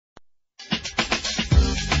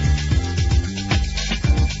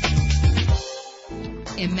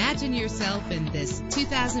Imagine yourself in this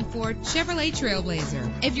 2004 Chevrolet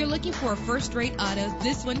TrailBlazer. If you're looking for a first-rate auto,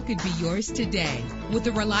 this one could be yours today. With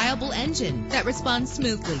a reliable engine that responds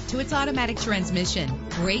smoothly to its automatic transmission,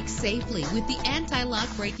 brake safely with the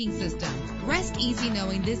anti-lock braking system. Rest easy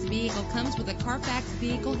knowing this vehicle comes with a Carfax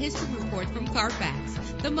Vehicle History Report from Carfax,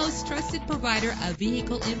 the most trusted provider of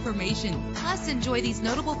vehicle information. Plus, enjoy these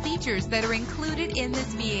notable features that are included in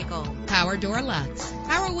this vehicle: power door locks,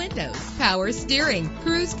 power windows, power steering,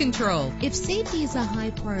 cruise control. If safety is a high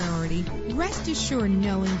priority, rest assured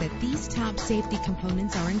knowing that these top safety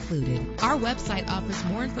components are included. Our website offers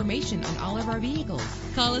more information on all of our vehicles.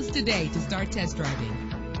 Call us today to start test driving.